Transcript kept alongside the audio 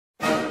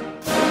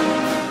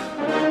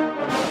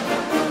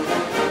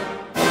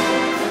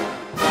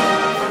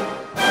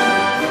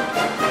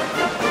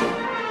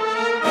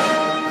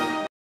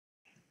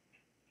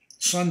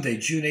Sunday,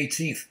 June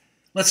 18th.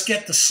 Let's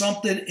get to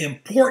something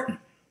important.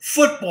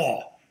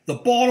 Football. The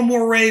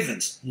Baltimore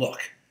Ravens. Look,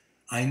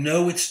 I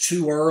know it's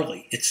too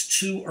early. It's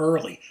too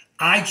early.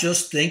 I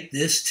just think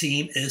this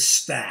team is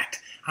stacked.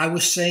 I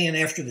was saying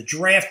after the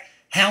draft,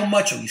 how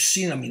much have you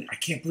seen? I mean, I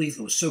can't believe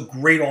it was so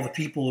great, all the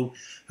people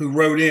who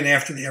wrote in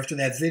after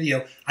that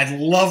video. I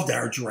loved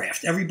our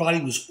draft. Everybody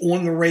was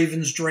on the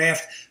Ravens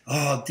draft.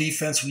 Oh,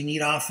 defense, we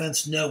need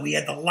offense. No, we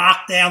had to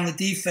lock down the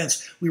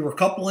defense. We were a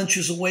couple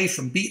inches away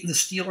from beating the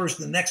Steelers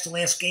in the next to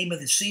last game of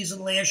the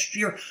season last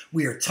year.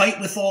 We are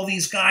tight with all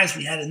these guys.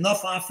 We had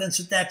enough offense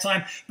at that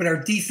time, but our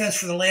defense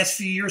for the last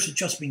few years had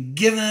just been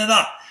giving it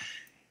up.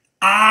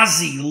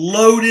 Ozzie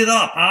loaded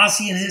up.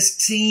 Ozzie and his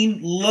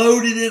team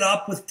loaded it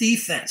up with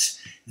defense.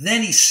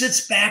 Then he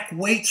sits back,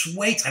 waits.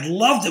 I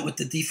loved it with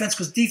the defense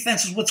because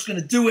defense is what's going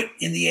to do it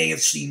in the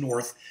AFC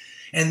North.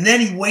 And then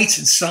he waits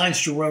and signs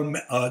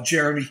Jeremy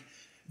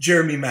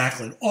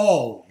Maclin.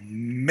 Oh,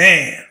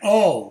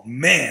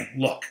 man.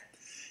 Look,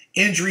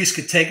 injuries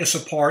could take us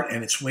apart,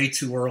 and it's way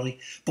too early.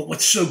 But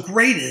what's so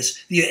great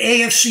is the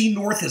AFC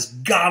North has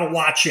got to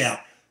watch out.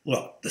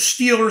 Look, the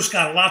Steelers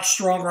got a lot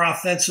stronger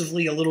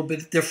offensively, a little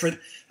bit different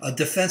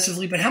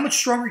defensively, but how much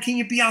stronger can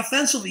you be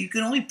offensively? You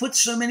can only put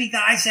so many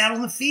guys out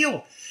on the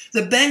field.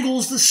 The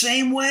Bengals the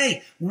same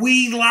way.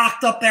 We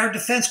locked up our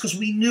defense because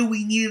we knew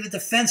we needed a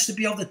defense to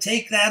be able to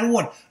take that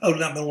on. Oh,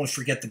 I don't want to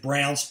forget the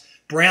Browns.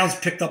 Browns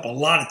picked up a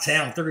lot of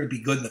talent. They're going to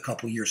be good in a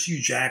couple of years. Hugh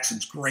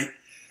Jackson's great.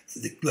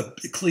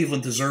 The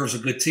Cleveland deserves a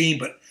good team,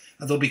 but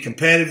they'll be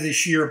competitive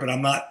this year, but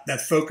I'm not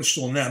that focused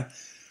on them.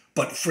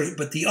 But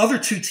the other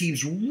two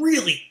teams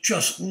really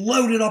just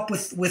loaded up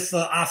with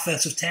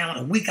offensive talent,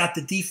 and we got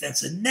the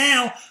defense. And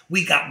now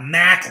we got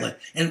Maclin.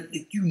 And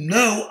you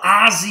know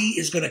Ozzie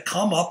is going to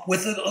come up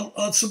with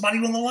somebody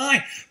on the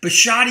line.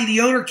 Bisciotti,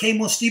 the owner,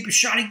 came on. Steve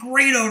Bisciotti,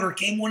 great owner,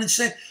 came on and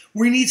said,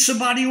 we need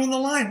somebody on the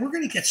line. We're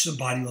going to get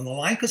somebody on the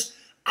line because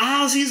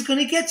Ozzie is going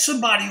to get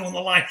somebody on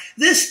the line.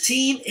 This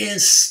team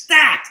is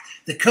stacked.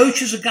 The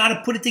coaches have got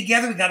to put it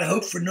together. We've got to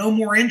hope for no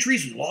more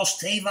injuries. We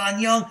lost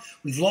Tavon Young.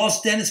 We've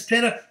lost Dennis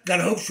Pitta. We've got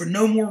to hope for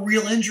no more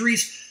real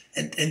injuries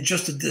and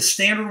just the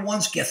standard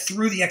ones get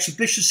through the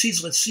exhibition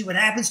season. Let's see what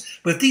happens.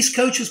 But if these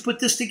coaches put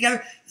this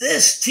together,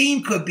 this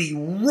team could be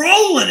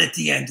rolling at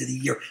the end of the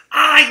year.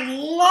 I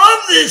love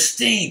this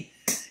team.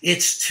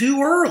 It's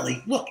too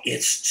early. Look,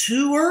 it's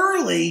too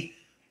early,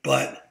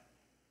 but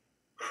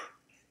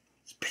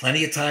there's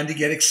plenty of time to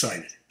get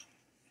excited.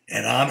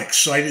 And I'm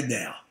excited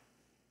now.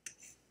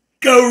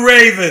 Go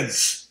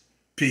Ravens!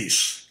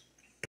 Peace.